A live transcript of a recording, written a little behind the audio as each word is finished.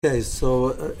Okay, so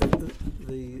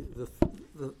the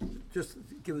just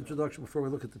give an introduction before we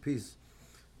look at the piece.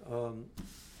 Um,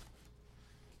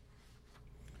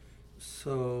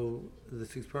 so the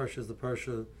sixth parsha is the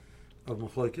parsha of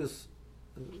Machlokes.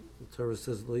 The Torah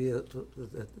says that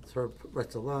the Torah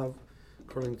writes alav,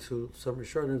 according to some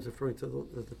Rishonim, referring to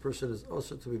that the person is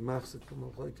also to be machzik from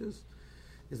Machlokes.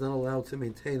 He's not allowed to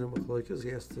maintain a Machlokes.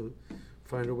 He has to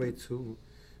find a way to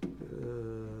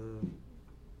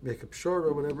make a pshor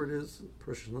or whatever it is. The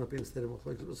person should not be in a state of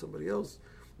machlokes with somebody else.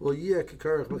 Well, do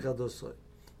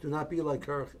not be like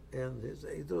Karach and his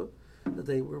Eidah, that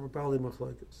they were probably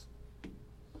machlokes.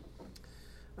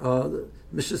 The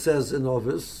Mishnah says in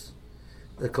Ovis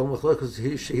that kol machlokes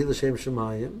shehi l'shem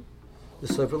shemayim, the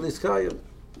sofer liskayim.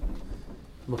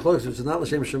 Machlokes which is not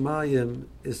l'shem shemayim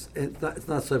it's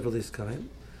not sofer liskayim.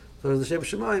 So l'shem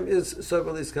shemayim is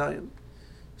sofer liskayim.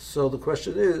 So the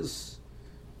question is.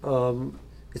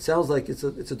 It sounds like it's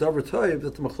a davar toiv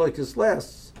that the machlokes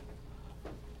lasts.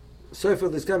 Sofer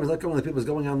liskayim is not going. The people is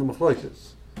going on the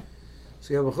machlokes.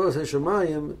 So you have machlokes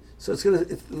hashemayim. So the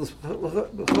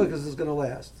machlokes is going to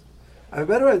last. I have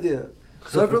a better idea.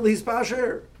 Sofer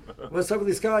lispasher. What's sofer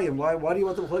liskayim? Why do you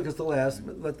want the machlokes to last?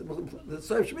 Let the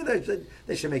sofer should be there.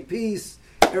 They should make peace.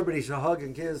 Everybody should hug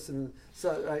and kiss and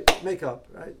make up.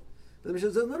 Right? But the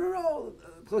Mishnah says no.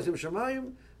 Machlokes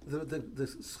hashemayim. The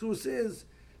schus is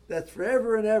that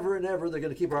forever and ever and ever they're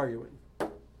going to keep arguing,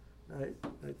 right?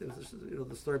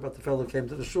 The story about the fellow who came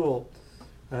to the shul,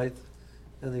 right?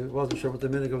 And he wasn't sure what the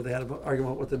minhag was. They had an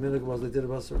argument about what the minhag was. They did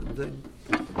about a certain thing.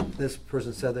 This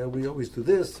person said that we always do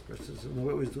this. The person said no,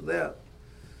 we always do that.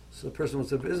 So the person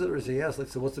was a visitor. So he asked,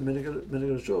 so what's the minhag of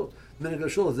the shul? Minhag of the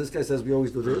shul is this guy says we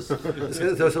always do this. This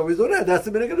guy says always do that. That's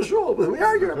the minhag of the shul. But we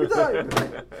argue every time,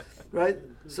 right?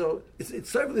 So it's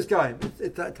sorry for this guy.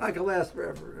 It's time can last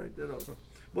forever, right? You know.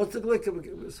 What's the glick of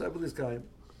this guy?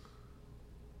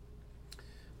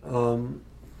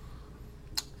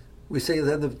 We say at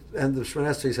the end of Shemon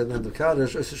Esrei, he said at the end of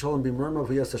Kaddish, Shalom b'murma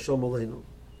v'yas Hashem aleinu.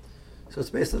 So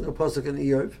it's based on the pasuk in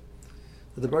Iyov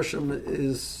that the Bershom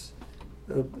is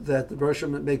that the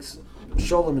Bershom makes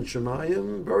Shalom and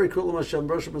Shemayim. Very cool. Hashem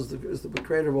Bershom is the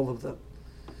creator of all of them.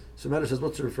 So Medrash says,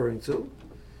 what's it referring to?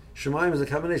 Shemayim is a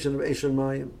combination of Eish and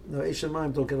Mayim. Now, Eish and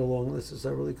Mayim don't get along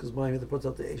necessarily because Mayim either puts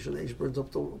out the Eish and Eish burns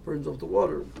off the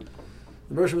water.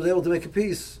 The Bershom was able to make a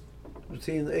peace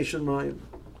between the Eish and Mayim. And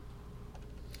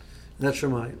that's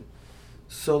Shemayim.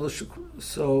 So,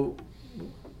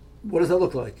 what does that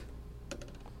look like?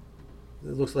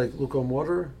 It looks like lukewarm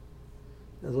water.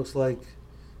 It looks like,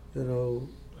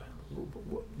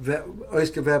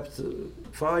 ice-kevept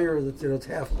fire that it's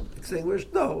half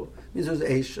extinguished. No, it means there's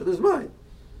Eish, there's Mayim.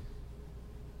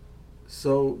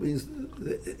 So it means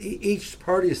each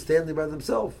party is standing by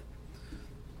themselves.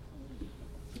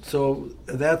 So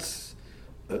that's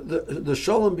the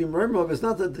Shalom b'murma. It's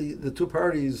not that the two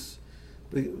parties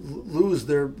lose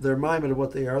their mind of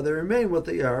what they are. They remain what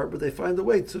they are, but they find a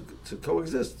way to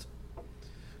coexist.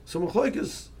 So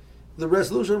machlokes, the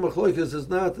resolution of machlokes is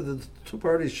not that the two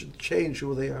parties should change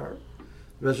who they are.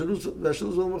 The resolution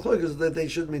of machlokes is that they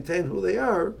should maintain who they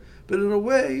are, but in a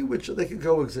way which they can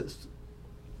coexist.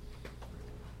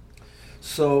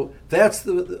 So that's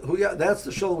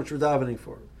the shalom which we're davening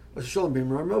for. What's the shalom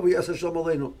b'murma? We ask Hashem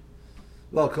aleinu.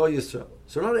 Well, kol Yisrael.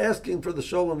 So we're not asking for the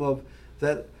shalom of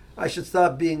that I should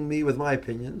stop being me with my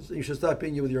opinions, and you should stop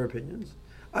being you with your opinions.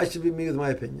 I should be me with my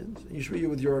opinions, and you should be you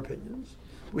with your opinions.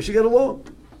 We should get along.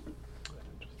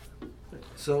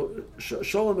 So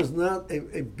shalom is not a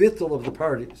bittul of the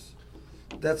parties.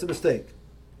 That's a mistake.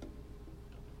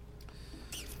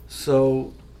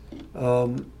 So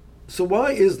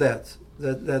why is that?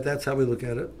 That's how we look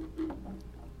at it.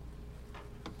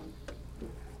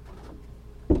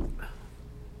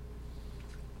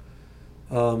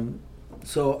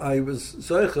 So I was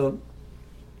Zoicha.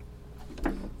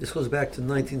 This goes back to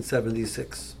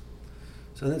 1976.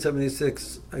 So in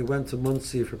 1976, I went to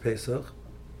Monsey for Pesach,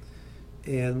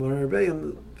 and when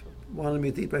Rebbeim wanted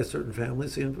me to eat by a certain family,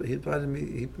 so he invited me.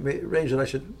 He arranged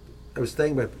that I was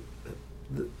staying by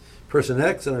the person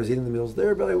X, and I was eating the meals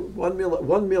there. But one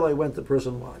meal I went to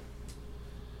person Y.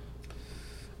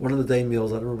 One of the day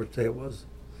meals, I don't remember what day it was.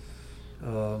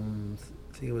 I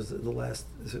think it was the last.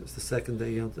 It was the second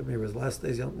day Yom Tov. Maybe it was the last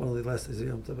day. One of the last days of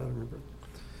Yom Tov. I don't remember.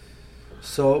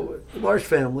 So a large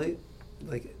family,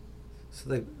 so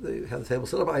they had the table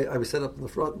set up. I was set up in the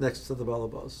front next to the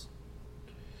balabas.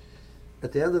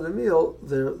 At the end of the meal,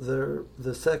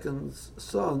 the second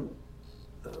son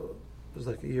was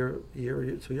like a year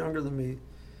or two younger than me,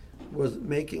 was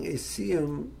making a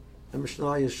siyum and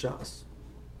Mishnayos Shas.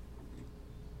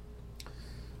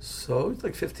 So it's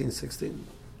like 15, 16.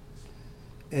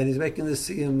 and he's making the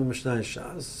siyum Mishnah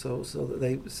Shas. So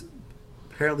they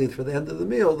apparently for the end of the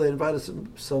meal they invited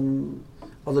some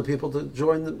other people to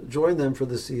join them for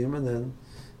the siyum, and then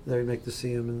they make the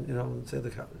siyum and say the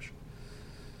Kaddish.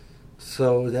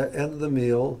 So at the end of the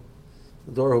meal,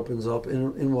 the door opens up.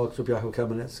 In walks Rabbi Yaakov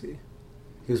Kamenetsky.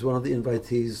 He was one of the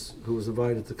invitees who was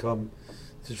invited to come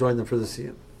to join them for the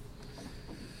siyum.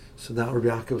 So now Rabbi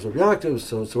Yaakov's Rabbi Yaakov.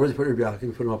 So where do you put Rabbi Yaakov?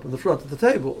 You put him up in the front of the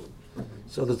table.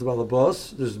 So there's the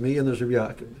Balabas, there's me, and there's Rabbi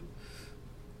Yaakov.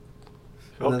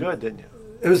 Felt good, didn't you?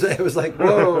 It was like,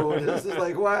 whoa, this is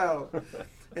like, wow.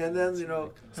 And then,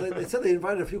 so they said they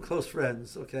invited a few close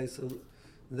friends, okay, so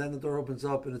then the door opens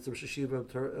up and it's a Rosh Hashiva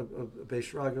of Beis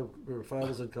Shraga, where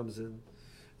Feidelson comes in.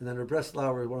 And then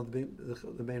Breslauer, one of the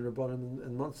main Rabbanim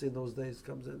in Muncie in those days,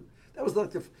 comes in. That was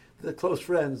like the close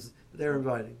friends they're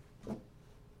inviting.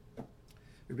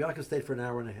 Rabbi Yaakov stayed for an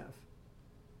hour and a half.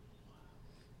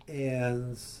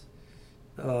 And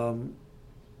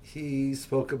he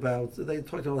spoke about. They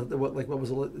talked about what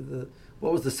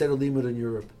was the Seder Limud in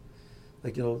Europe,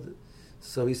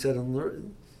 So he said in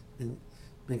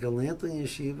Megalantin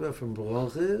Yeshiva from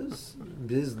Brachas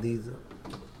bis Nida.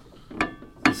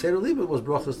 The Seder Limud was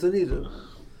Brachas to Nida.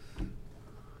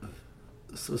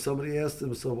 So somebody asked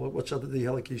him, so what shall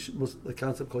the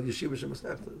concept called Yeshiva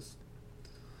Shemashechtas?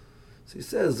 So he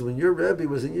says, when your Rebbe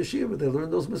was in Yeshiva, they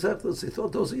learned those Masechtas. He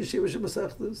thought those are Yeshiva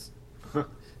Shemashechtas.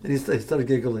 And he started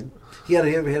giggling. He had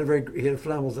a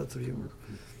phenomenal sense of humor.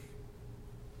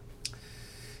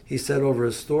 He said over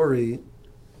a story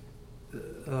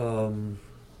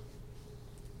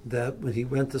that when he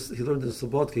learned in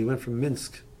Slobodka, he went from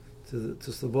Minsk to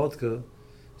Slobodka,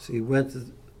 so he went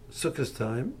to Sukkot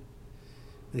time,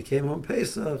 and he came home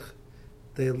Pesach.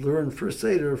 They learned first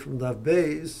Seder from Daf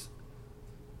Beis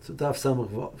to Daf Samach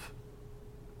Vav.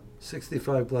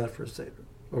 65 blot first Seder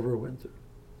over a winter.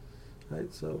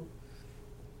 Right, so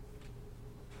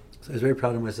I was very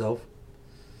proud of myself.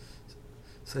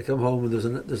 So I come home and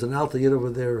there's an Alta Yid over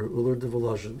there who learned the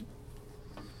Volozhin.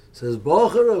 Says,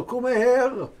 Bocher, come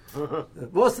here.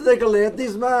 What's the gelernt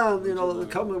this man?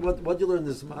 Come, what you learn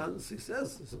this man? So he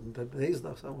says,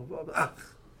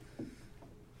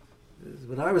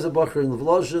 when I was a Bocher in the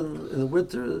Volozhin in the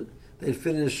winter, they'd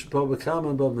finish Baba Kama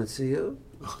and Baba Metzia.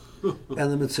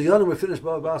 And the Metziyanim would finish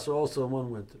Baba Basra also in one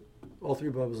winter. All three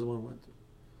Babas in one winter.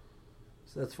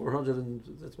 So that's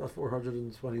about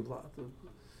 420 blot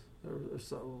or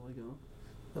so,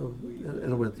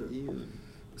 in a winter.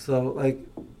 So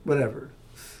whatever.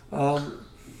 But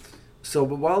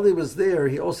while he was there,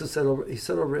 he also said over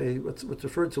what's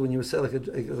referred to when you say like a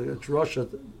drasha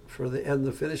for the end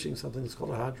of finishing something. It's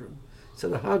called a hadron. He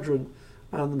said a hadron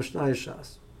on the Mishnah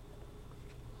Shas.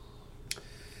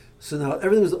 So now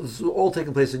everything was all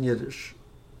taking place in Yiddish.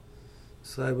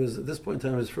 So I was, at this point in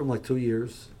time, I was from 2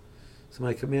 years. So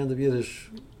my command of Yiddish,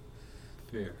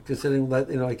 considering that,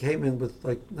 I came in with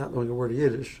not knowing a word of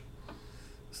Yiddish.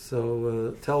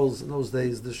 So tells in those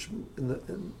days,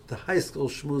 in the high school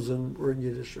shmuzim were in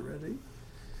Yiddish already.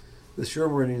 The shir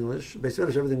were in English.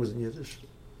 Basically everything was in Yiddish.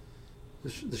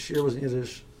 The shir was in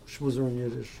Yiddish, shmuzim were in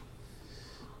Yiddish.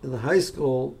 In the high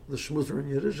school, the shmuzim were in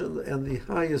Yiddish, and the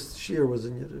highest shir was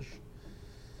in Yiddish.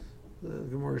 The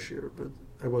Gemara shir, but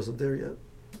I wasn't there yet.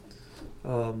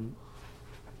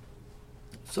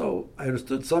 So I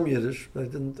understood some Yiddish,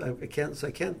 but I can't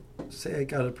say I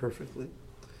got it perfectly.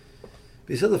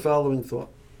 But he said the following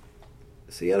thought.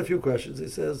 So he had a few questions. He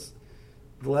says,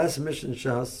 the last mission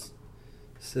Shas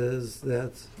says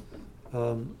that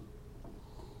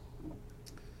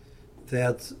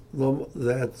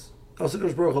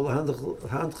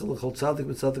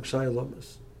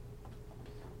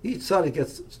each tzaddik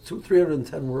gets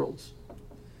 310 worlds.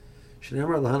 It's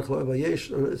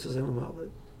the same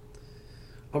amount.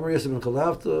 Amar Yosef ben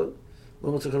Chalavta,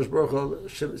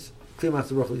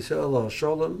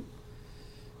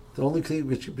 the only kli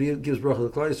which gives bracha to the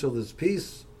Klal Yisrael is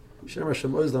peace. Shem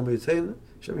Hashem oz lam yitain,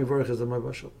 Shem yivarech es amar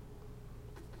bashal.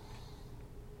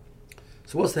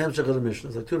 So what's the hamshach of the mission?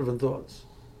 It's like two different thoughts.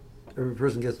 Every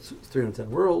person gets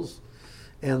 310 worlds,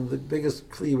 and the biggest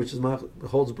kli which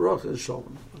holds bracha is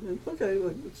shalom. Okay,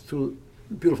 it's two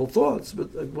beautiful thoughts,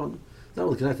 but one not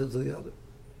really connected to the other.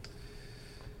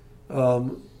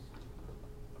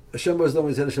 Hashem oz lam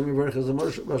yitain, Shem yivarech es amar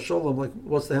bashal. Like,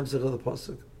 what's the hamshach of the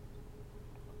pasuk?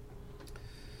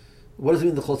 What does it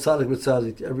mean the chol tzaddik with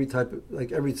tzaddik? Every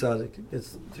tzaddik,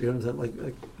 it's 310. Like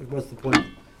what's the point?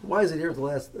 Why is it here at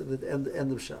the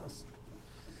end of Shas?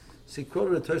 So he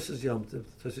quoted a Tosfos Yom Tov.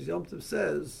 Tosfos Yom Tov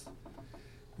says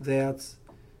that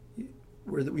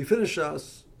we finished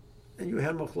Shas, and you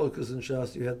had machlokas in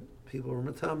Shas. You had People were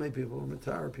Matame, people were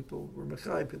Matar, people were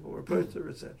Mechai, people were Poiter,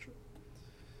 etc.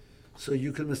 So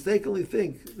you can mistakenly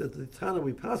think that the Tana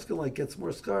we Paskin like gets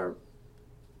more scar.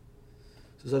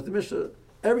 So the Mishnah,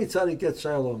 every tzaddik gets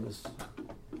Shayalomis.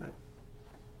 Right?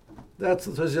 That's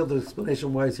the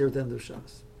explanation why it's here at the end of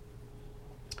Shas.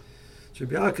 So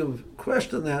Rabbi Yaakov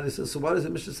questioned that. He says, so why does the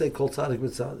Mishnah say Kol tzaddik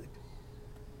with tzaddik?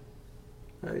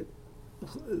 Right?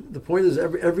 The point is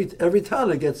every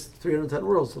Tana gets 310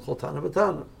 worlds. The Kol Tana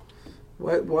B'Tana.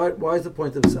 Why is the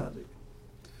point of tzaddik?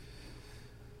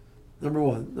 Number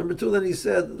one. Number two, then he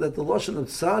said that the lashon of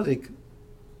tzaddik,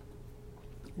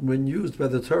 when used by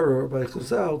the Torah or by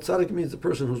Chazal, tzaddik means the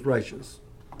person who's righteous.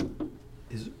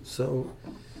 So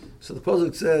the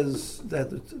pasuk says that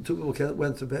the two people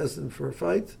went to Bezdin for a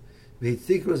fight.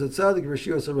 V'hitik was a tzaddik,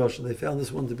 Rashi was a Rasha. They found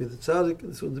this one to be the tzaddik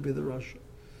and this one to be the Rasha.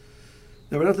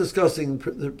 Now we're not discussing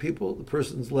the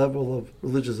person's level of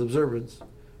religious observance.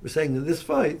 We're saying in this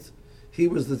fight, he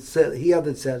had the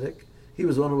tzaddik, he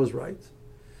was the one who was right.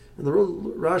 And the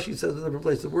Rashi says in a different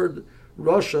place, the word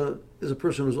Rasha is a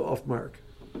person who's off mark.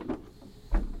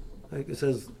 Like it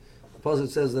says, the pasuk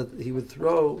says that he would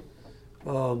throw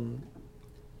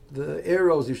the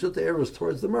arrows. He shoot the arrows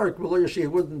towards the mark. Well, he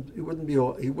wouldn't be a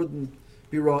Rasha. He wouldn't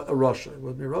be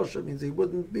Rasha means he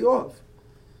wouldn't be off.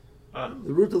 The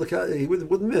root of the he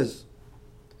wouldn't miss.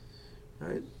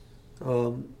 Right.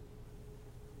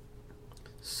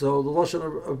 So the lashon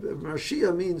of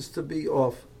Mashiach means to be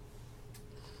off.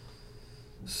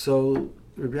 So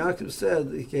Rabbi Yaakov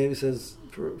said, he says,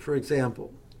 for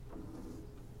example,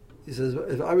 he says,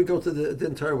 if I would go to the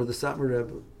Din Torah with the Satmar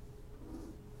Rebbe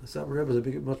is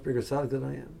much bigger tzaddik than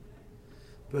I am.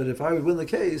 But if I would win the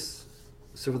case,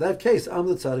 so for that case, I'm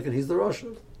the tzaddik and he's the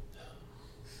Rasha.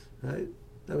 Right?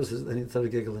 That was his, then he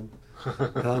started giggling.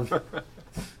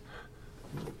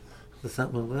 The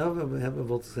Satmar Rebbe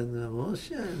wollte sein,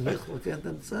 Moshe, Michel kennt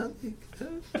den tzaddik.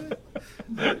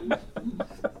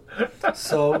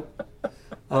 So,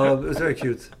 it was very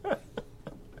cute.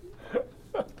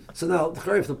 So now,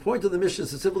 if the point of the Mishnah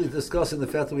is simply discussing the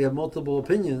fact that we have multiple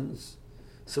opinions,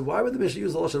 so why would the Mishnah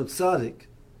use the lashon of tzaddik?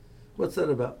 What's that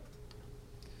about?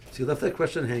 So he left that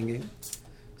question hanging.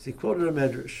 So he quoted a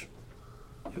medrash.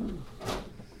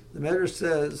 The medrash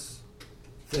says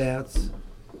that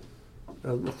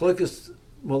Machlokes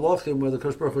Malachim, where the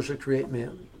Kosh Baruch Hu should create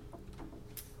man.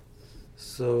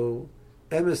 So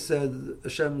Emes said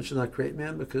Hashem should not create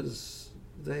man because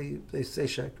they say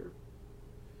sheker.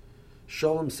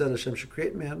 Shalom said Hashem should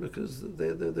create man because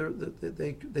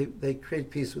they create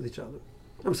peace with each other.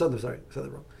 I'm sorry, I said that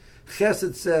wrong.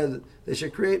 Chesed said they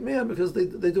should create man because they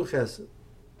do chesed.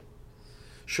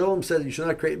 Shalom said you should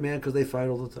not create man because they fight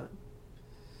all the time.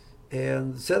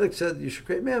 And Tzedek said you should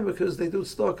create man because they do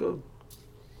tzedakah.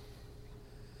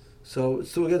 So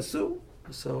it's two against two.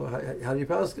 So how do you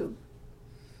pass it?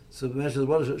 So the mention is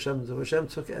what does Hashem do? Hashem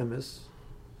took Emes,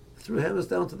 threw Emes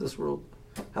down to this world.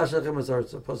 Hashach Emes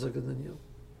Arza, pasuk in the Nil.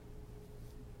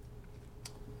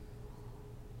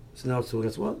 So now it's two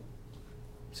against one.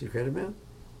 So you created man.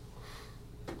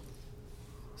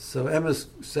 So Emes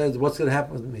said, "What's going to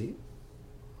happen with me?"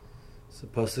 So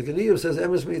pasuk in Iyov says,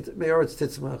 "Emes me'aretz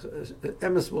titzmach."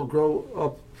 Emes will grow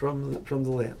up from the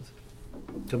land,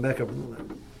 come back up from the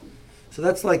land. So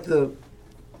that's like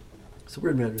it's a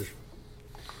weird medrash.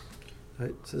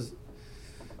 Right? It says,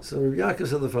 so Rabbi Yaakov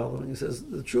said the following. He says,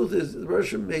 the truth is, the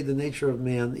Roshim made the nature of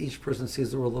man, each person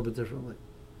sees the world a little bit differently.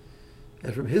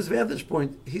 And from his vantage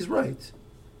point, he's right.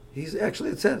 He's actually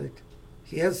a tzedek.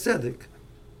 He has tzedek.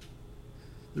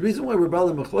 The reason why we're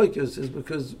baling machlokes is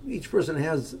because each person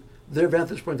has their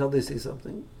vantage point, how they see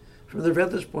something. From their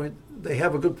vantage point, they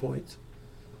have a good point.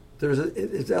 There's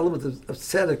it's an element of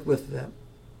tzedek with them.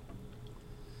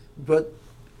 But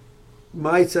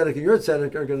my tzedek and your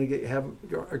tzedek are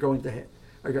going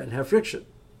to have friction.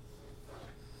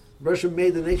 Russia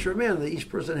made the nature of man that each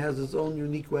person has his own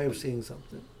unique way of seeing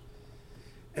something,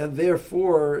 and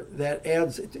therefore that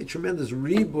adds a tremendous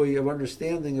ribuy of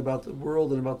understanding about the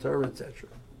world and about Torah, etc.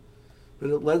 But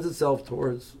it lends itself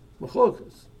towards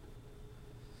machlokas.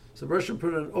 So Russia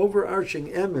put an overarching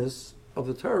emes of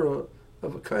the Torah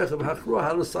of a koyach of hachra,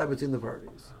 how to decide between the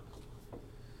parties.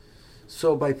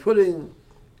 So by putting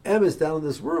emes down in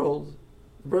this world,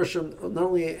 Bershom not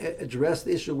only addressed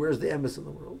the issue, where's the emes in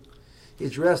the world, he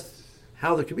addressed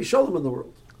how there could be shalom in the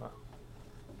world. Wow.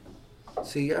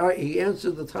 So he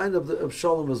answered the time of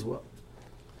shalom as well.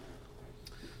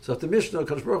 So if the Mishnah,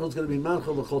 Kadosh Baruch Hu is going to be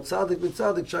manchal l'chol tzadik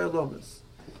v'tzadik shayalomis.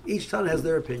 Each Tana has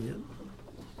their opinion,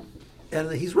 and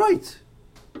he's right.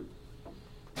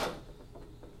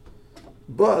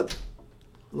 But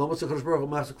now we're going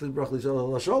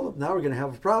to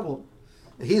have a problem.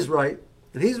 he's right,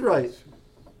 and he's right.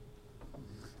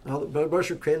 Now,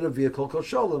 Moshe created a vehicle called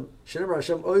Shalom. Shemar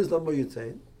Hashem oiz lamo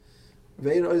yutein,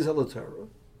 vein oiz halatorah.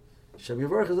 Shem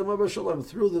Yivarach Zama Shalom,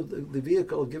 through the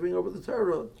vehicle giving over the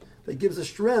Torah, that gives a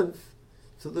strength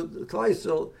to the Klal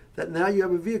Yisrael that now you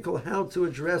have a vehicle how to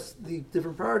address the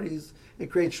different parties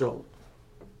and create Shalom.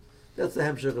 That's the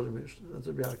Hemshech of the Mishnah. That's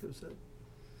what Yaakov said.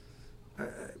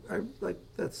 I like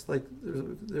that's like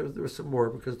there was some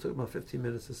more because it took about 15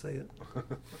 minutes to say it.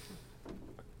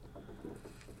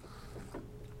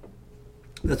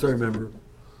 That's what I remember.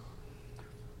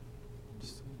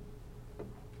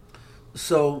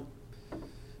 So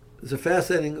there's a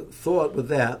fascinating thought with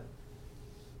that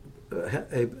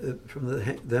from the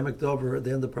Ha'amek Dover at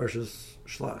the end of Parshas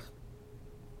Shlach.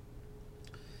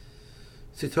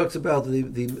 So he talks about the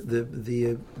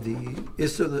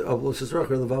Isser of Lo Sisracha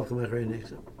Levavcha Mechrei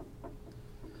Nechsem.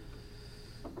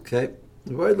 Okay,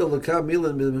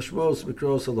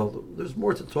 there's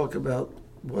more to talk about.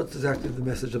 What's exactly the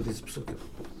message of these psukim?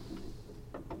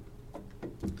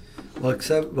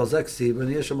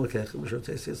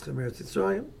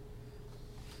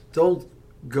 Don't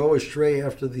go astray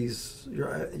after these your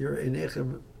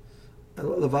enechem,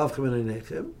 levavchem and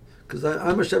enechem, because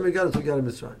I'm Hashem and God until God in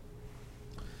Mitzrayim.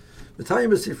 The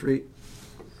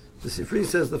Sifri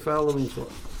says the following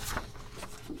thought.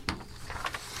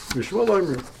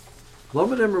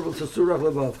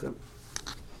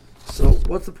 So,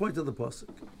 what's the point of the pasuk?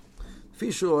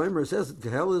 Fishu Omer says,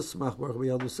 "Gehelis mach baruch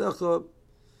b'yadusecha."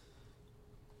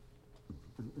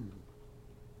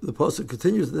 The pasuk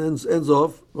continues and ends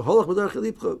off, "V'holach b'derech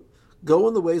lipcha." Go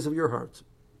in the ways of your heart.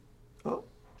 Oh,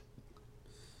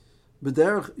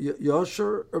 b'derech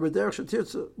yasher or b'derech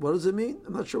shetirtza. What does it mean?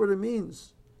 I'm not sure what it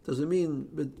means. Does it mean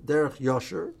b'derech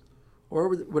yasher or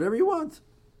whatever you want?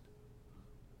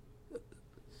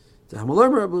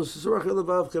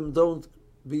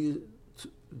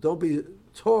 Don't be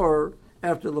tore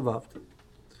after levavka.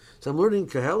 So I'm learning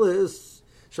Kahelis.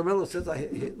 Shmuel says,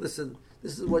 listen,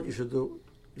 this is what you should do.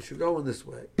 You should go in this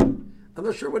way. I'm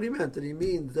not sure what he meant. Did he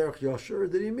mean derech yasher? Or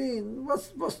did he mean what's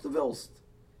the vilst?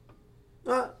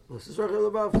 That's what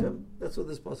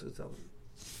this pasuk is telling me.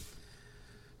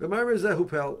 Remember Zehu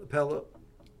Pella.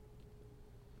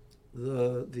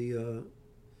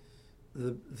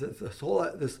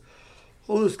 This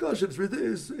whole discussion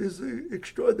is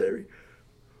extraordinary.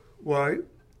 Why?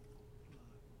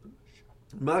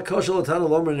 Ma kashal atana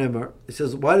lomer nemar. It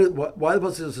says why the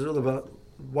pasuk about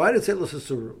why did it say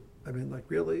l'sasuru? I mean, like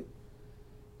really,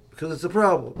 because it's a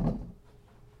problem.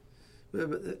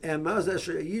 And ma'az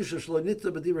esher yisha shlo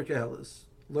nitza b'dimer kehelis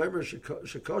lomer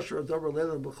shekosher adaber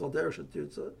leilan b'chol derech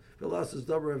shetirtza v'las is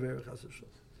daber averich hashem.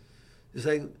 He's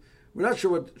saying we're not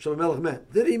sure what Shlomo Melech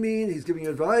meant. Did he mean he's giving you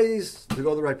advice to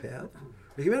go the right path?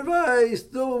 He gave advice,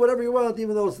 do whatever you want,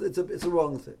 even though it's a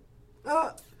wrong thing.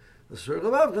 Now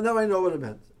I know what it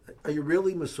meant. Are you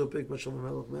really masupik what Shlomo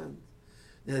Melech meant?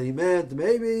 And he meant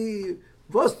maybe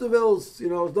Vostevils, it's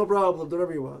no problem, do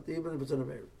whatever you want, even if it's an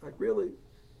Aver. Like really?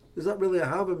 There's not really a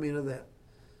Havamina of that.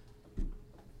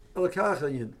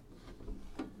 Alakachayin.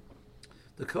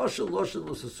 The Kashal Loshan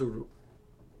Lusasuru.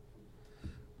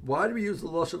 Why do we use the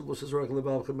Loshan Lusasuru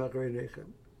Levav Chamakari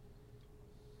Nechem?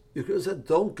 You could have said,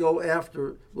 don't go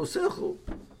after Losechu.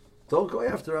 Don't go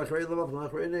after Achrei Levav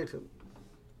Chamakari Nechem.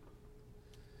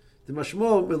 The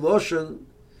Mashmo Miloshan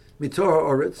Mitorah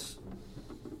Oritz.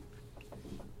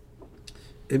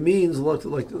 It means like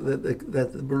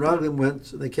that the Meraglim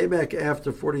went. They came back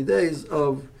after 40 days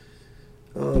of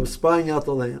spying out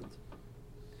the land.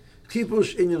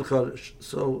 Kipush Inyan Chadash.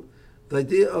 So the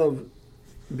idea of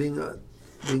being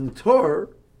Torah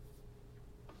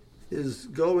is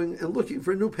going and looking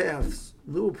for new paths,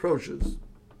 new approaches.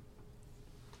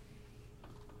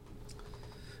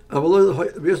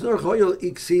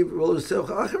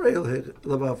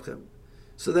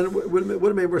 So then it would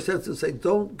have made more sense to say,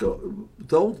 don't go,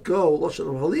 Loshan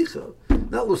of Halicha,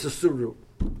 not Losasuru.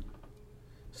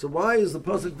 So why is the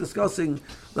pasuk discussing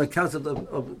the concept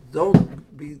of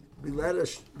don't be led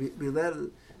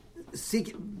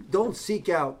don't seek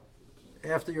out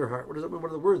after your heart? What does that mean? What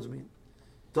do the words mean?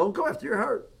 Don't go after your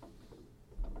heart.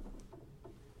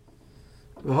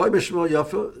 So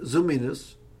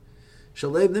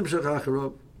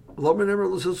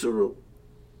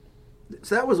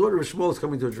that was what Rav Shmuel is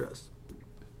coming to address.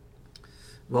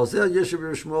 The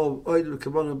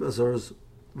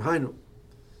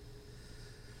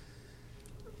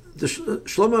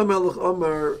Shlomo HaMelech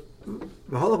Omar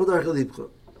v'halach b'darech alipcha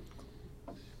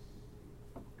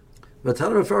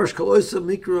v'tana mefarish kol oisa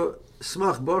mikra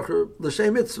smach bacher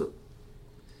l'shem mitzvah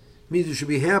means you should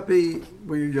be happy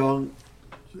when you're young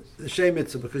the Shem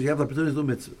mitzvah, because you have the opportunity to do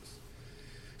mitzvahs.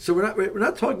 So we're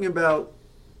not talking about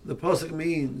the pasuk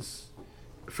means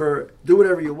for do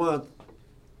whatever you want,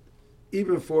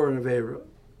 even for an Aveira.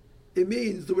 It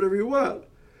means do whatever you want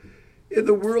in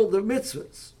the world of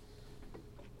mitzvahs.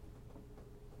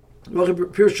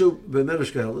 Pirshu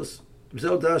b'medrash Kehelis,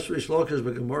 B'zel dash Rish Lakish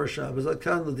b'Gemara Shabbos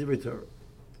Adkan l'divrei Torah.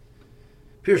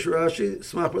 Pirshu Rashi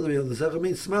smach b'Daviyah. The second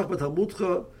means smach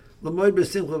b'Talmudcha l'moed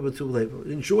b'Simcha b'Tuv Levo.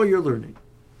 Enjoy your learning.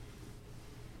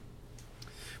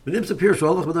 V'nimsa Pirshu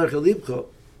halach b'Darech Libcha.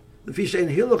 The fish ein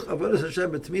hilach avodas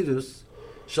Hashem b'Tmidus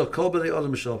shall kol b'nei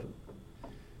Adam Shavim.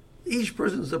 Each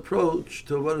person's approach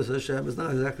to avodas Hashem is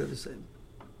not exactly the same.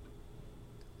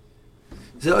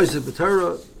 Zeh oisik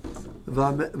b'Torah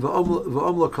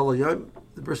v'omla kol hayom.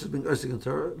 The person is being oisik in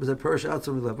Torah. But the perish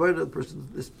outside of the avodah.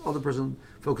 This other person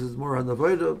focuses more on the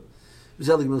avodah.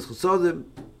 Zeh ligmas chusodim.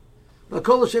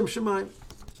 V'kol Hashem shemayim.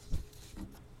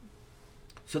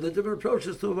 So the different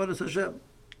approaches to avodas Hashem.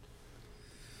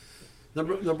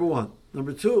 Number one.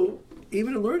 Number two,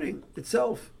 even in learning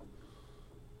itself.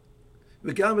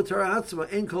 Some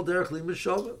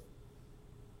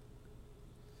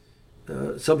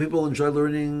people enjoy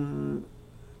learning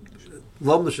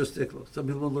Some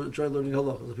people enjoy learning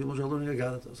halacha. Some people enjoy learning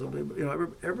agadata. Some people,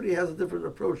 everybody has a different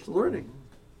approach to learning.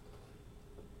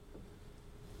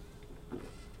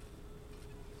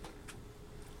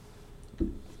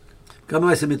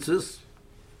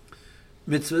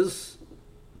 Mitzvahs.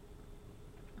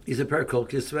 Is a pair called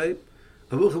Kisvei.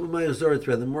 The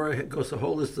more it goes, a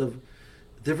whole list of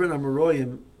different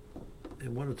Amoroyim,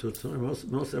 and one or two, most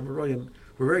Amoroyim,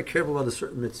 were very careful about a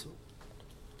certain mitzvah.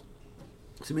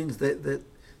 So it means that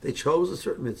they chose a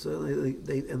certain mitzvah,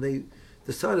 and they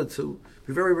decided to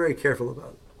be very, very careful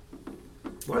about it.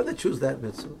 Why did they choose that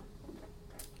mitzvah?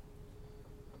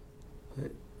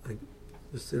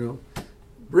 Just,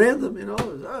 random,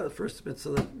 the first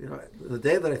mitzvah, the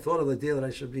day that I thought of the day that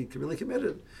I should be really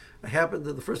committed, I happened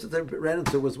that the first time I ran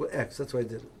into was with X, that's why I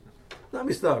did it. Not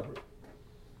me stubborn.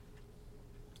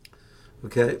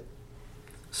 Okay?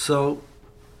 So,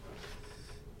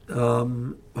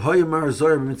 Hoyamar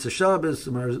Zohar Mitzvah Shabbos,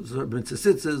 Mitzvah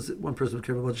Tzitzis, one person was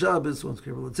careful about Shabbos, one's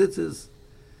careful about Tzitzis.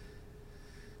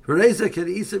 It's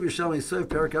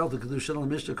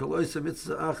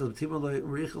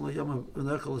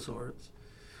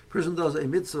a person does a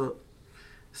mitzvah,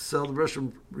 so the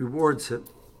Russian rewards him.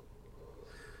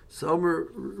 So Omer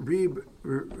Reb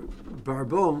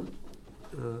Barbon,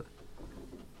 in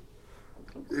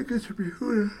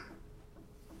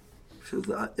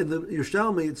the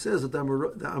Yerushalmi it says that the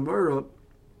Amora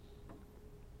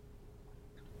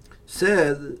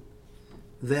said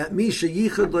that Misha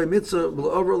Yichad Lo Mitzvah will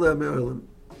overlap Me'olim.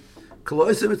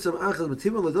 Koloisa Mitzvah Achad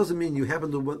Matimah doesn't mean you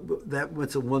happen to do that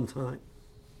mitzvah one time.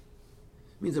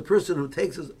 It means a person who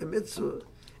takes a mitzvah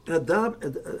and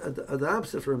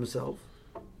adopts it for himself.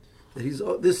 That he's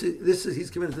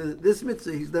committed to this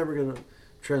mitzvah. He's never going to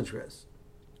transgress.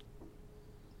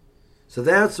 So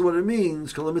that's what it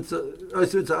means. According to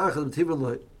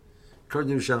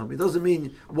Yerushalmi, it doesn't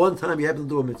mean one time you happen to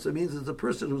do a mitzvah. It means it's a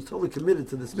person who's totally committed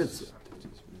to this mitzvah.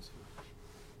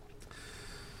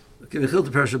 He does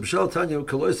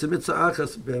the mitzvah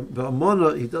achas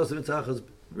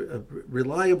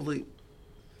reliably.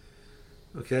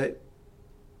 Okay.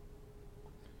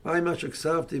 Even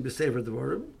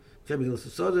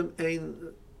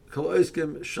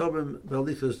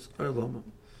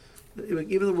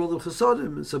the world of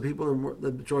chasadim, some people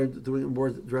enjoy doing it more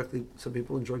directly. Some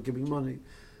people enjoy giving money.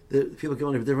 People give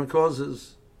money for different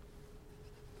causes.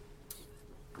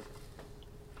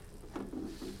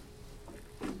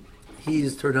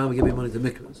 He's turned down giving money to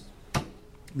mikvahs.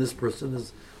 This person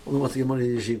only wants to give money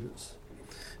to yeshivas.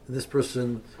 And this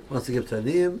person wants to give to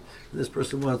aniyim. This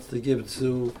person wants to give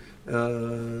to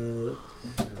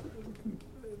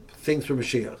things for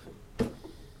Mashiach.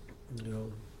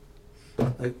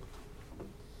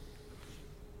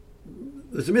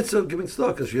 There's a mitzvah of giving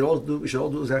tzedakah because we should all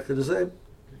do exactly the same.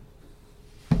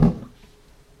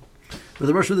 But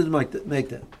the Rosh didn't make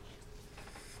that.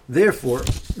 Therefore,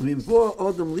 what's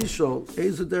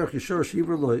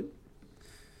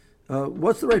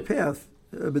the right path?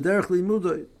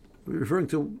 We're referring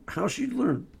to how should you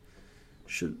learn?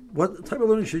 What type of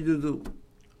learning should you do?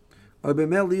 What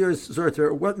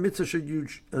mitzvah should you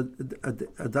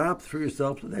adopt for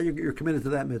yourself so that you're committed to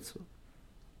that mitzvah?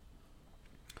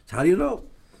 So how do you know?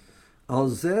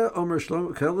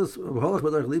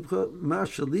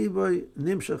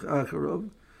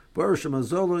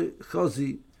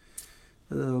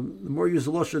 The more you use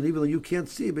the lashon, even though you can't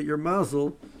see, but your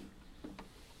mazel,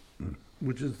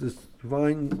 which is this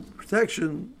divine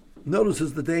protection,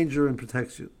 notices the danger and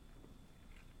protects you.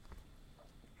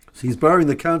 So he's borrowing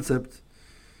the concept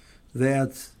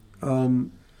that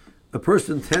a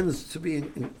person tends to be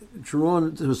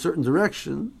drawn to a certain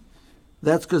direction.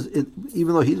 That's because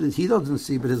even though he doesn't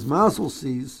see, but his muscle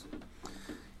sees,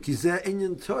 that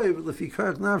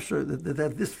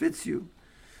this fits you.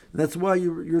 That's why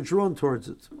you're drawn towards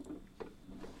it.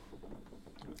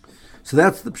 So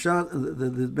that's the pshat.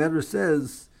 The Medrash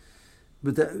says,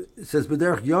 it says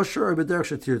b'derech yosher or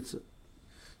b'derech shetirtza.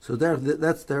 So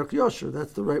that's derech yosher.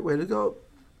 That's the right way to go.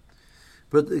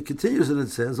 But it continues and it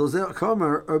says, Ozeh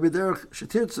kamer or b'derech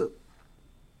shetirtza.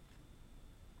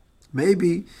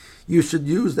 Maybe you should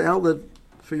use the outlet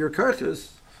for your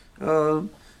karkas. B'derech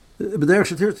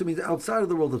shetirtza means outside of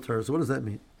the world of Torah. So what does that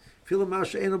mean? Even something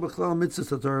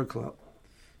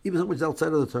which is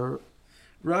outside of the Torah.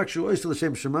 I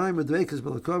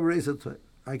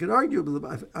could argue,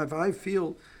 but if I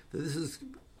feel that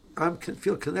I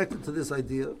feel connected to this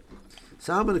idea,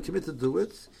 so I'm going to commit to do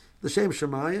it, l'shem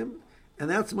shemayim, and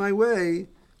that's my way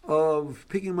of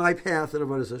picking my path in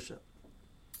avodas Hashem.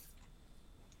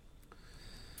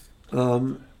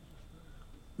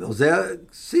 That's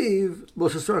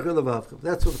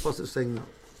what the pasuk is saying now.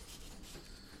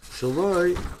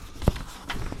 Shaloi,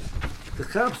 the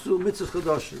chapsu mitzvah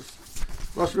chodoshes.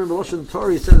 Remember, Lashon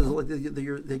Torah says like that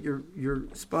you're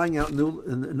spying out a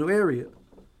new area.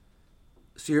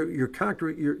 So you're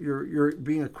conquering, you're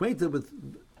being acquainted with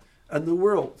a new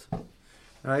world,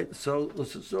 right? So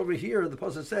over here, the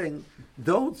pasuk is saying,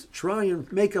 don't try and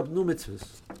make up new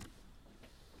mitzvahs.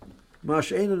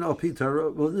 Ma'ashein al pi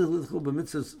Torah, well, nichlu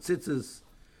b'mitzvahs tzitzis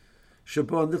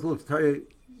shabon nichlu t'ayah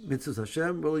mitzvahs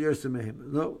Hashem, well,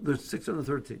 yersimehim. No, there's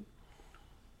 613.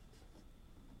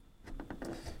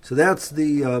 So that's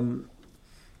the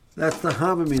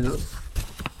Havamina.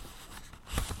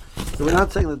 So we're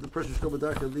not saying that the person should go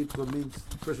B'darkei Liplo means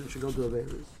the person should go to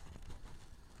Averis.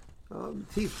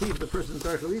 The person's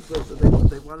B'darkei Liplo, so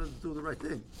they wanted to do the right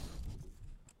thing.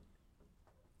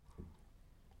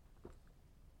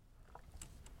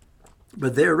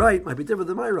 But their right might be different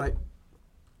than my right.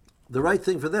 The right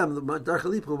thing for them, the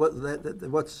B'darkei Liplo,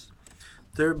 what's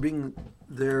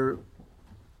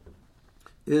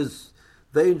is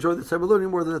they enjoy this type of learning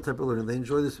more than that type of learning. They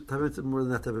enjoy this type of mitzvah more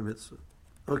than that type of mitzvah.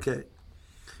 Okay.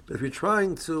 But if you're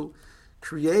trying to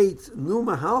create new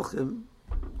mahalchim,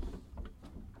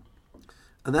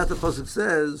 and that the pasuk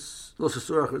says,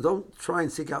 don't try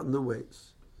and seek out new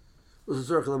ways.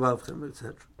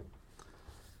 Etc.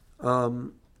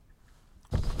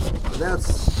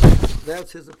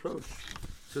 That's his approach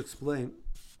to explain.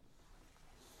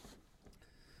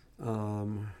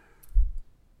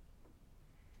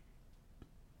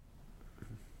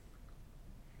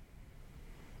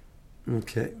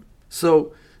 Okay,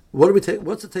 so what do we take?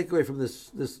 What's the takeaway from this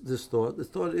thought? This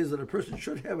thought is that a person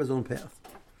should have his own path.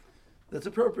 That's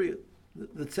appropriate.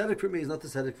 The tzedek for me is not the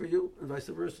tzedek for you, and vice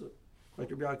versa,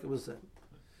 like Rabbi Yaakov was saying.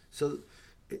 So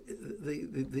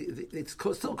it's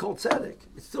still called tzedek.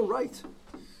 It's still right.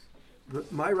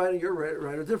 But my right and your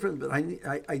right are different. But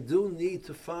I do need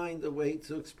to find a way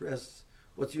to express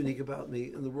what's unique about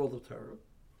me in the world of Torah.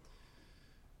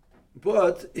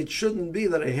 But it shouldn't be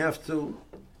that I have to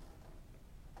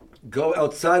go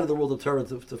outside of the world of Torah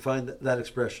to find that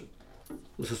expression.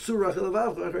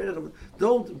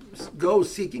 Don't go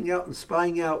seeking out and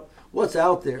spying out what's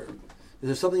out there. Is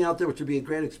there something out there which would be a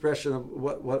great expression of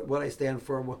what I stand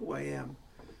for and who I am?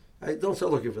 Don't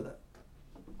start looking for that.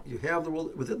 You have the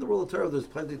world within the world of Torah. There's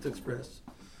plenty to express.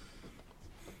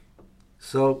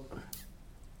 So,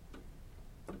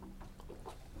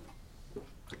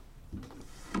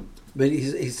 but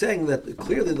he's saying that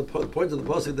clearly the point of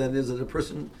the pasuk then is that a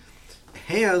person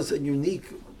has a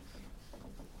unique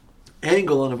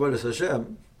angle on avodas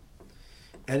Hashem,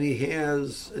 and he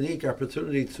has a unique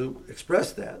opportunity to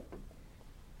express that.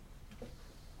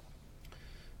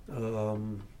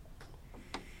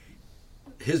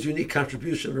 His unique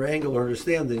contribution or angle or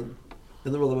understanding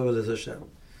in the world of avodas Hashem.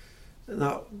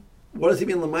 Now, what does he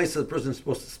mean? L'maisa, the person is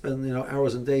supposed to spend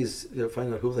hours and days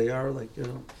finding out who they are,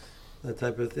 that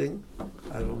type of thing.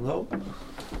 I don't know.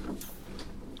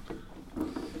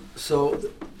 So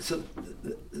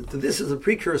this is a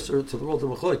precursor to the world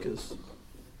of Machlokes.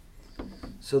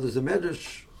 So there's a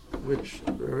medrash which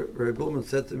Rabbi Buhlman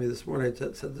said to me this morning. I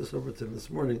said this over to him this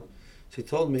morning. So he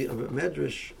told me of a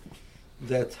medrash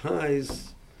that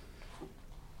ties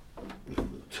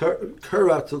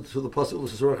Korah to the pasuk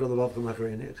L'Sisroch Levav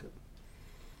Macharei Einechem.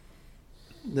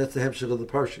 That's the hemshech of the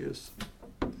parshiyos.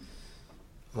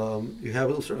 You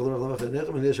have L'Sisroch Levav Macharei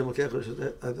Einechem, and Yeshem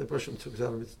L'Kecha. The person took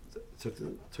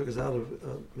us out of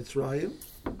Mitzrayim,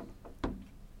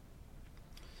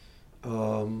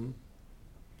 Um,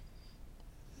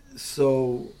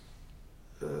 so,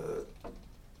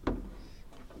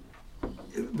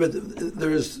 but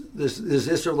there's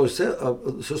Isser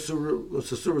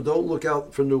Susura, don't look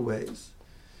out for new ways.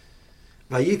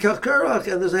 Vayikach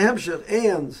Korach, and there's a Hemshech,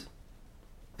 and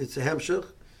it's a Hemshech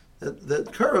that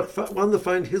Korach wanted to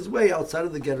find his way outside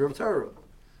of the Getter of Torah.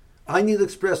 I need to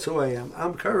express who I am.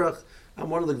 I'm Korach. I'm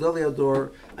one of the Gdolei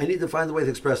Ador. I need to find a way to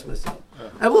express myself.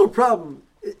 I have a little problem.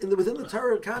 Within the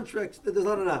Torah contract, there's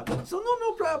not an option. So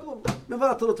no problem.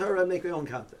 Mevatel the Torah, I make my own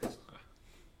context.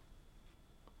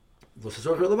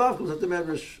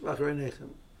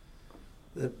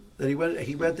 That he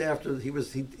went after,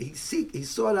 he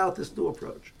sought out this new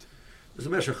approach. There's a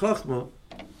Meshech Chochmah,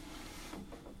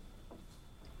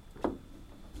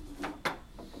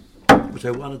 which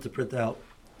I wanted to print out,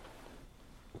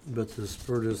 but the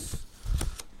Spurtus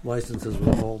licenses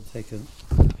were all taken.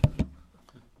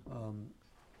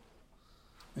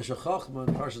 Meshech Chochmah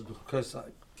in Parshas B'Kosai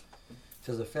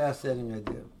says a fascinating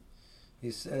idea.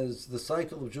 He says the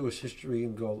cycle of Jewish history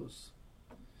in Golus.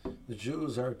 The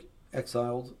Jews are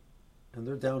exiled, and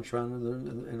they're downtrodden.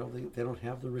 And they don't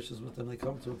have the riches with them. They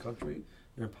come to a country,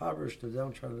 they're impoverished, they're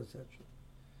downtrodden, etc.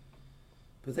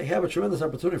 But they have a tremendous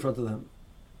opportunity in front of them.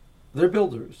 They're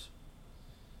builders,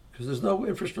 because there's no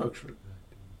infrastructure.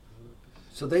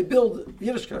 So they build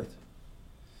Yiddishkeit.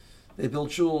 They build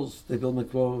shuls, they build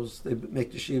mikvos, they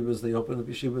make yeshivas, they open up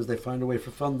yeshivas, they find a way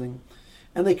for funding.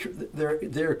 And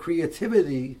their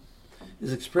creativity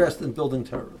is expressed in building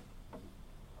Torah.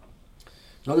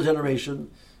 Another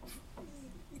generation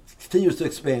continues to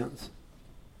expand.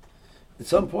 At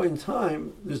some point in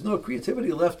time, there's no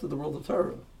creativity left in the world of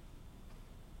Torah.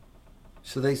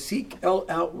 So they seek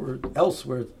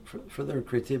elsewhere for their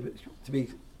creativity to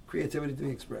be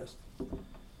expressed.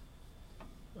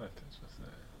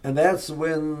 And that's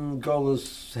when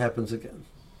Golus happens again.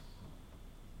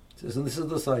 And this is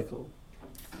the cycle.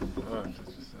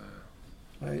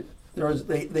 Right?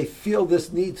 They feel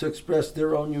this need to express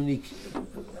their own unique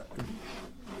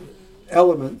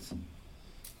elements.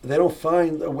 They don't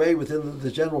find a way within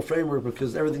the general framework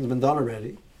because everything's been done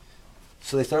already.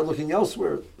 So they start looking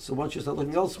elsewhere. So once you start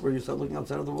looking elsewhere, you start looking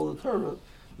outside of the world of Torah.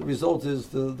 The result is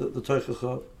the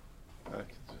Teichacha.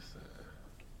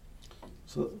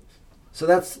 So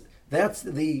that's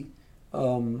the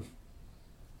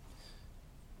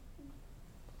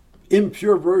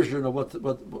impure version of what the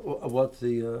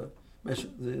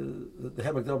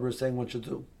Ha'amek Daber is saying one should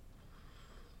do.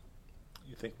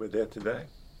 You think we're there today?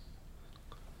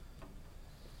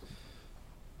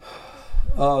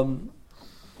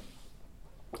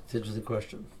 It's an interesting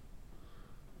question.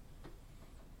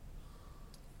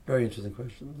 Very interesting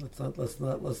question. Let's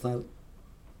not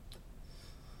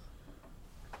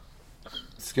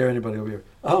scare anybody over here.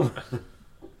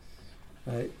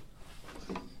 Right.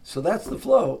 So that's the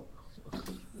flow.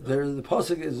 The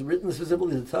pasuk is written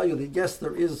specifically to tell you that yes,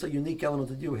 there is a unique element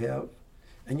that you have,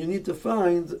 and you need to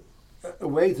find a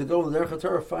way to go in the Derech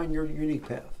HaTorah, find your unique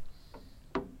path.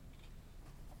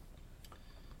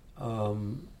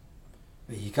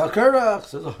 Korach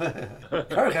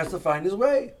has to find his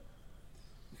way.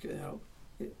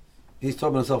 He's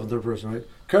talking himself in third person, right?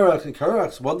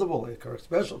 Korach's wonderful. Korach's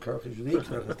special. Korach is unique.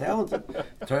 Korach is talented.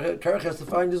 Korach has to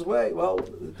find his way. Well,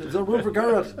 there's no room for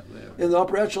Korach in the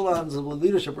upper echelons of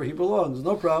leadership where he belongs.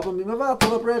 No problem. In the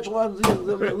upper echelons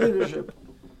of leadership.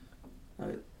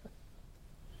 Right?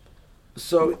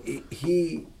 So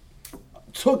he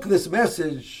took this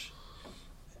message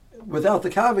without the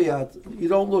caveat, you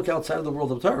don't look outside of the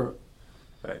world of Torah.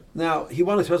 Right. Now, he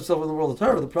wanted to express himself in the world of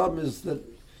Torah. The problem is that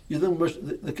you then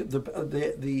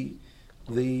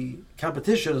the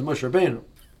competition is Moshe Rabbeinu.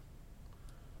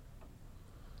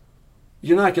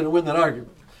 You're not going to win that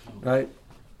argument, right?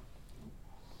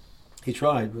 He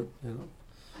tried, but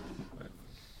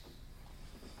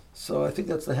So I think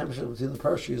that's the hemshech between the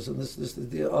parshas and this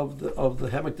idea of the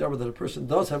Ha'amek Daber, that a person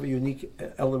does have a unique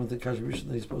element and contribution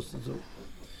that he's supposed to do.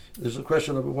 There's a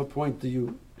question of at what point do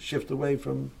you shift away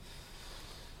from.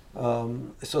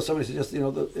 So somebody suggests,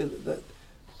 that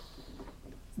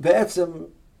Be'etzem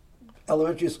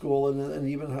elementary school and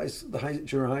even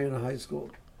junior high and high school,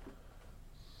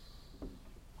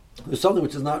 there's something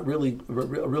which is not really a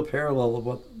real parallel of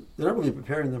what they're not really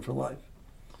preparing them for life.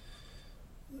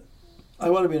 I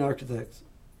want to be an architect,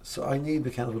 so I need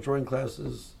mechanical drawing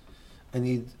classes. I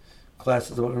need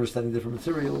classes about understanding different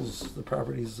materials, the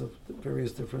properties of the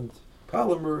various different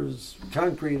polymers,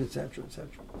 concrete, etc., etc.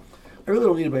 I really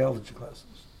don't need biology classes.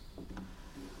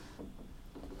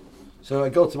 So I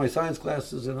go to my science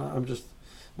classes, and I'm just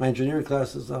my engineering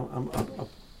classes. I'm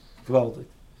gewaldig.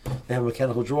 They have a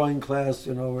mechanical drawing class,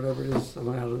 whatever it is. I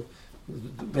learn how to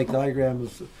make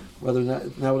diagrams, whether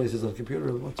nowadays it's on a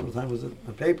computer, once upon a time was it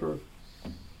on paper.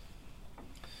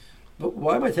 But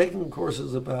why am I taking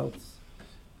courses about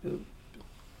the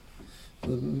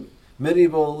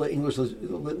medieval English,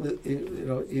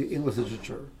 English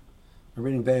literature? I'm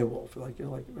reading Beowulf. Like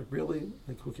really?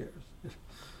 Like, who cares?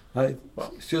 Right?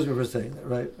 Well, excuse me for saying that.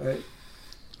 Right?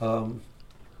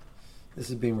 This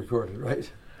is being recorded,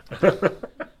 right?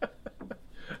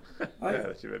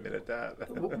 Yeah, should admit at that.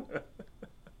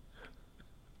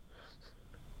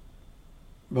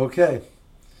 Okay.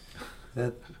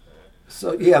 That's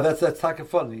kind of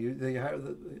funny. They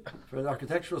hired for an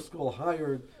architectural school,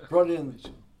 brought in.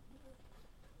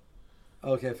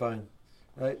 Okay, fine,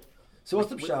 right. So what's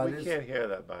the pshat? We can't hear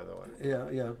that, by the way.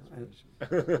 Yeah.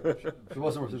 It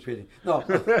wasn't worth repeating. No.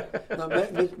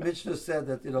 Mitch just said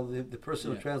that the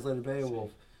person who translated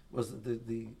Beowulf was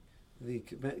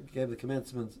gave the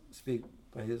commencement speak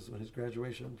by his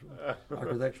graduation from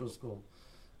architectural school,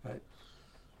 right?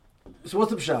 So what's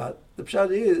the pshat? The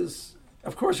pshat is,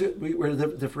 of course, we're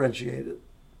differentiated,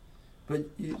 but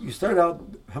you start out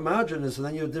homogeneous and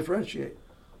then you differentiate.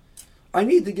 I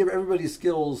need to give everybody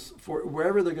skills for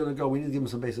wherever they're going to go. We need to give them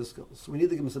some basic skills. We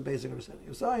need to give them some basic understanding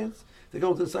of science. They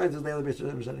go into the sciences, they have a basic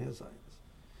understanding of science.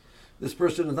 This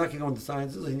person is not going to go into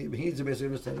sciences. He needs a basic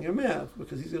understanding of math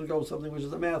because he's going to go with something which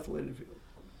is a math-related field.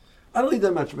 I don't need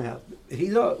that much math. He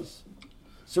does.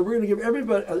 So we're going to give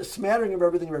everybody a smattering of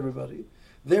everything for everybody.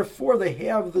 Therefore, they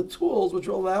have the tools which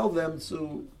will allow them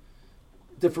to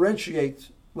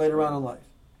differentiate later on in life.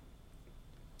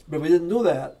 But if we didn't do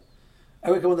that,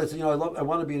 I would come and say, I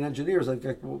want to be an engineer. It's like,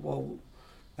 well,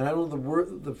 and I don't know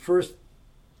the first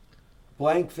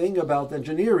blank thing about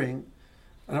engineering.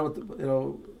 I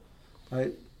don't,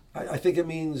 right? I think it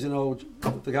means,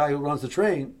 the guy who runs the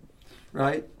train,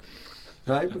 right?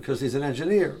 Right? Because he's an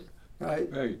engineer, right?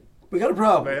 Right. We got a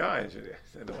problem. They are engineers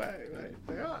in a way, right?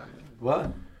 They are.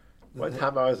 What? One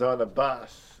time I was on a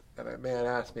bus, and a man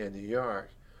asked me in New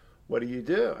York, "What do you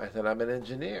do?" I said, "I'm an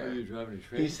engineer." Are you driving a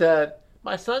train? He said,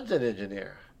 "My son's an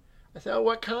engineer." I said, "Oh,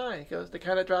 what kind?" He goes, "The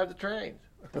kind that drives the trains."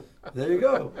 There you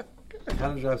go. The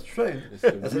kind of drives the train.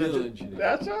 That's the real engineer.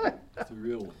 That's right. That's the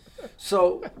real one.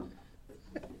 So,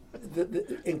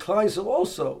 in Kleisel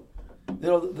also,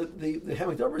 the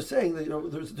Hamid is saying that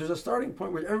there's a starting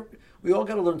point where we all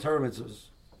got to learn Torah mitzvahs.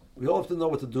 We all have to know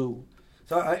what to do.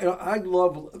 So I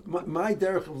love my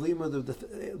derech of lima,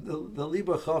 the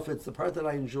liba chafetz, the part that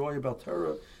I enjoy about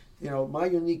Torah. My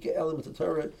unique element of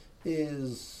Torah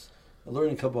is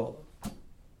learning Kabbalah.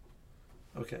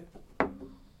 Okay.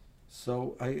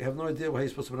 So I have no idea why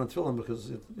he's supposed to put on tefillin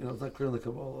because it's not clear in the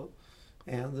Kabbalah,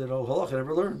 and halakha I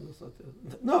never learned.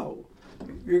 No,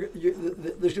 there's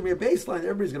going to be a baseline.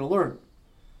 Everybody's going to learn,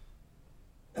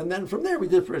 and then from there we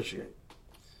differentiate.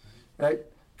 Right?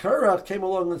 Karat came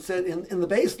along and said, in the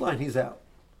baseline he's out.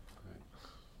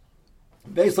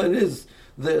 Baseline is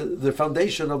the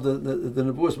foundation of the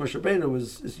Nebuas Moshe Rabbeinu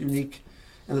is unique,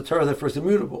 and the Torah that first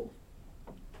immutable.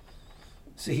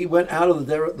 See, he went out of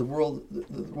the world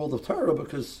of Torah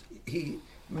because he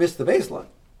missed the baseline.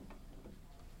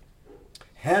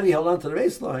 Had he held on to the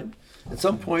baseline, at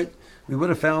some point we would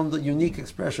have found the unique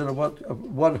expression of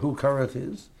who Karat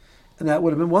is, and that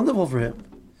would have been wonderful for him.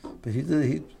 But he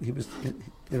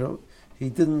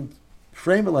didn't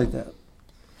frame it like that.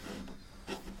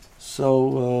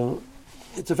 So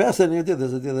it's a fascinating idea.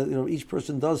 There's an idea that each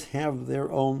person does have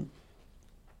their own.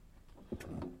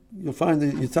 You'll find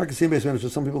that you talk to same-based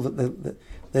managers. Some people that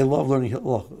they love learning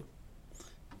halacha.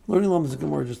 Learning Lamas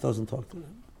Gemara just doesn't talk to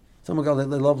them. Some of them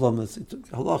they love Lamas.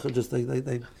 Halacha just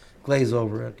they glaze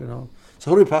over it. So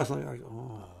who do we pass like?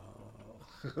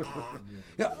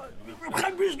 Yeah,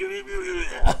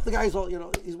 the guy's all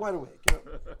he's wide awake.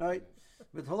 All right,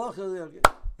 but halacha,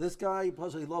 this guy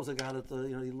plus he loves a guy that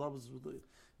he loves, but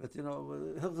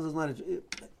Hilchos is not.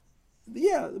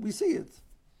 Yeah, we see it.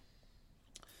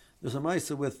 There's a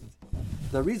ma'aseh with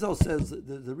the Rizal says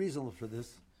the reason for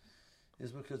this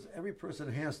is because every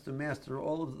person has to master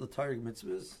all of the Torah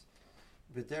mitzvahs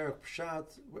with derech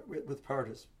pshat with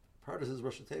pardes. Pardes is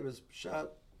Rosh Hashanah, pshat,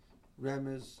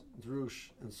 remez,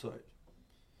 drush, and soid.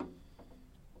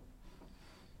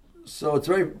 So it's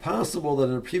very possible that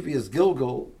in a previous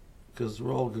Gilgul, because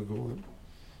we're all Gilgulim,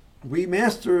 we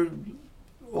mastered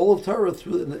all of Torah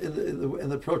through in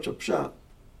the approach of pshat.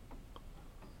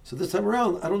 So this time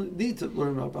around, I don't need to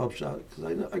learn about pshat because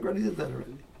I already did that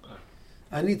already.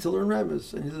 I need to learn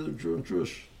remez. I need to learn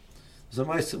drush. There's a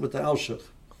ma'aseh with the Alshich.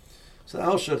 So the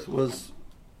Alshich was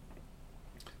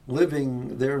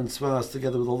living there in Tzfas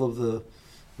together with all of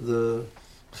the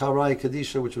Charai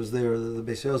Kadisha, which was there, the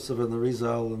Beis Yosef and the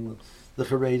Rizal and the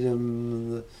Charedim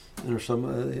and the Risham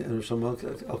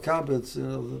Al-Kabitz,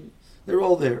 they're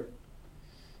all there.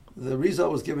 The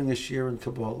Rizal was giving a shir in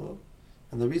Kabbalah,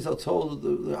 and the Rizal told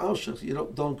the Alshich,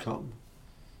 don't come.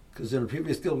 Because in a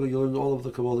previous Gilgul, you learned all of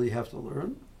the Kabbalah you have to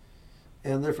learn.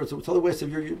 And therefore, it's a total waste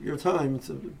of your time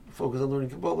to focus on learning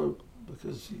Kabbalah,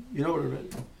 because you know it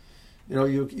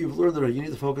already. You've learned it already. You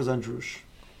need to focus on Drush.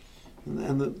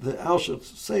 And the Alshich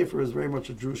Sefer is very much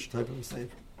a Drush type of a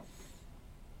Sefer.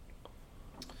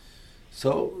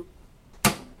 So,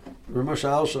 Ramesh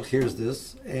Alshich hears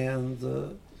this, and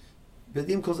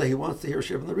Bedim calls that he wants to hear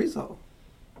Shir from the Rizal.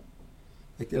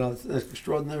 It's an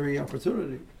extraordinary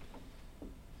opportunity.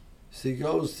 So he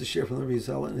goes to Shir from the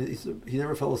Rizal, and he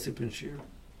never fell asleep in Shir.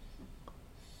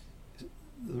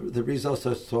 The Rizal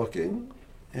starts talking,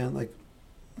 and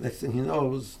next thing he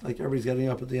knows, everybody's getting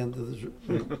up at the end of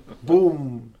the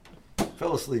boom,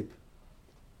 fell asleep.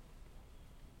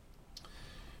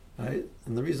 Right?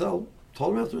 And the Rizal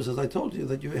told him afterwards, says, I told you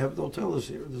that you have no tellers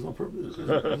here. There's no purpose.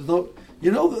 There's no,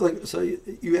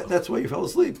 that's why you fell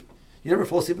asleep. You never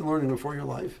fall asleep in learning before your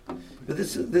life. But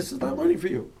this is not learning for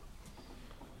you.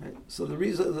 Right? So the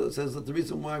reason says that the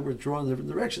reason why we're drawn in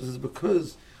different directions is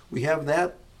because we have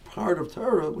that part of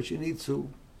Torah which you need to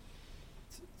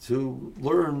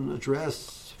learn,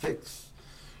 address, fix.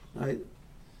 Right?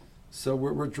 So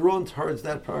we're drawn towards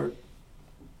that part.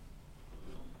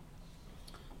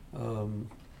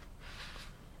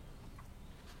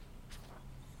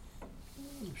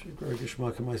 Very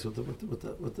gishmak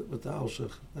with the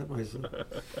Alshich, that Maisa.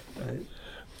 Right?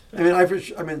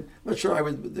 I'm not sure I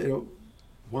would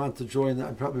want to join.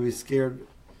 I'd probably be scared.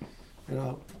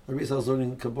 The Rizal's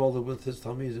learning Kabbalah with his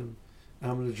Talmidim.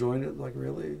 I'm going to join it.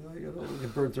 Really,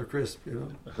 get burnt or crisp.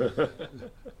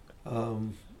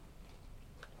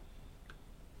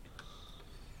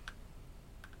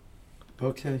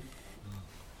 Okay.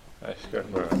 Nice, good.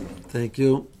 Thank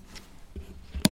you.